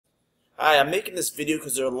Hi, I'm making this video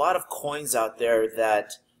because there are a lot of coins out there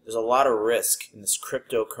that there's a lot of risk in this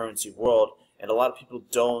cryptocurrency world, and a lot of people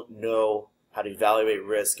don't know how to evaluate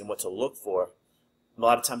risk and what to look for. A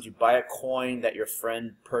lot of times you buy a coin that your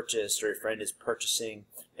friend purchased or your friend is purchasing,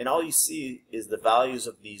 and all you see is the values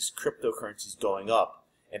of these cryptocurrencies going up.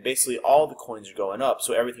 And basically all the coins are going up,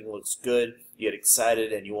 so everything looks good, you get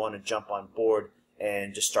excited, and you want to jump on board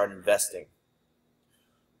and just start investing.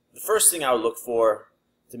 The first thing I would look for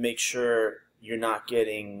to make sure you're not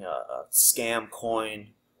getting a scam coin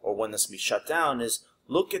or one that's going to be shut down is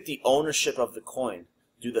look at the ownership of the coin.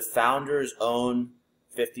 Do the founders own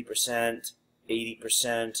 50%,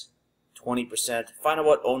 80%, 20%? Find out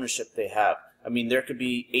what ownership they have. I mean, there could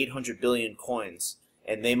be 800 billion coins,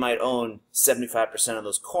 and they might own 75% of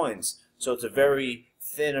those coins. So it's a very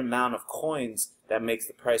thin amount of coins that makes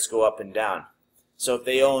the price go up and down. So if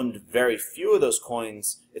they owned very few of those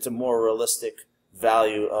coins, it's a more realistic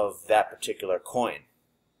value of that particular coin.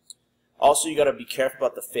 Also, you got to be careful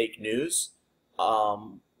about the fake news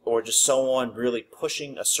or just someone really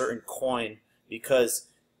pushing a certain coin, because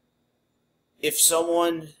if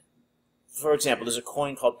someone, for example, there's a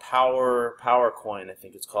coin called Power Coin, I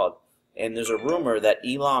think it's called, and there's a rumor that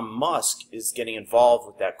Elon Musk is getting involved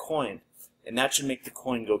with that coin, and that should make the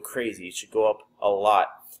coin go crazy. It should go up a lot.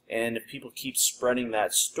 And if people keep spreading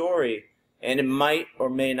that story, and it might or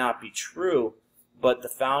may not be true, but the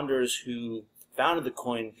founders who founded the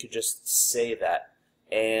coin could just say that,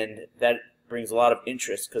 and that brings a lot of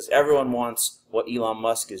interest because everyone wants what Elon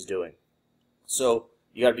Musk is doing. So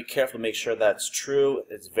you got to be careful to make sure that's true,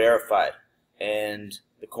 it's verified, and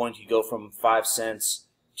the coin could go from 5 cents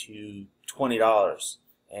to $20,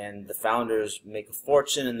 and the founders make a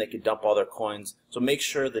fortune and they could dump all their coins. So make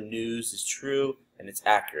sure the news is true and it's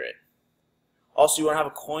accurate. Also, you want to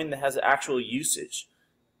have a coin that has actual usage.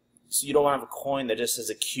 So you don't want to have a coin that just has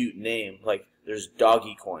a cute name, like there's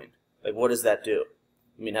Doggy Coin. Like, what does that do?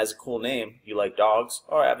 I mean, it has a cool name. You like dogs?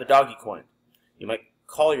 All right, have a Doggy Coin. You might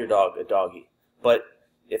call your dog a doggy. But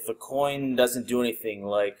if a coin doesn't do anything,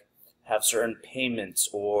 like have certain payments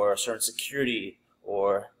or certain security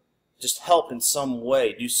or just help in some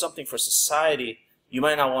way, do something for society, you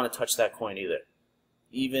might not want to touch that coin either.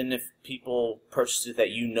 Even if people purchase it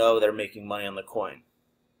that you know they're making money on the coin.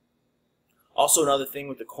 Also, another thing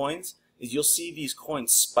with the coins is you'll see these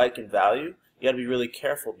coins spike in value. You got to be really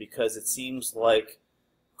careful because it seems like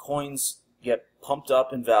coins get pumped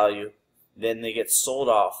up in value, then they get sold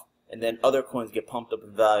off, and then other coins get pumped up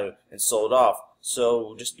in value and sold off.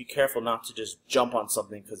 So just be careful not to just jump on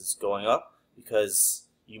something because it's going up, because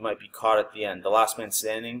you might be caught at the end. The last man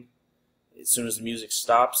standing, as soon as the music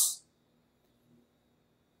stops.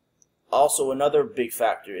 Also, another big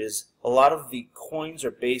factor is a lot of the coins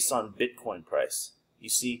are based on Bitcoin price. You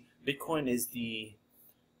see, Bitcoin is basically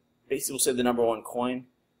we'll say the #1 coin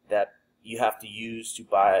that you have to use to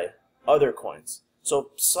buy other coins. So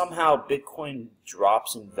if somehow Bitcoin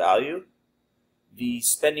drops in value, the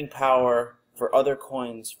spending power for other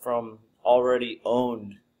coins from already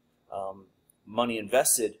owned money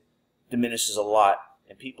invested diminishes a lot,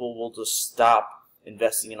 and people will just stop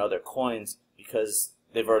investing in other coins because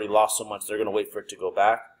they've already lost so much, they're going to wait for it to go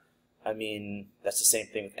back. I mean, that's the same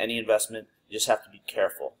thing with any investment. You just have to be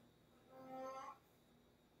careful.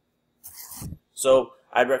 So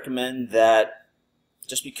I'd recommend that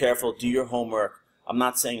just be careful, do your homework. I'm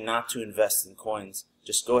not saying not to invest in coins.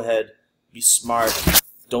 Just go ahead, be smart.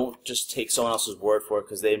 Don't just take someone else's word for it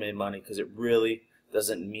because they made money, because it really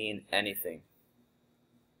doesn't mean anything.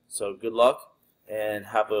 So good luck, and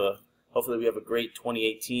hopefully we have a great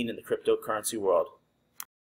 2018 in the cryptocurrency world.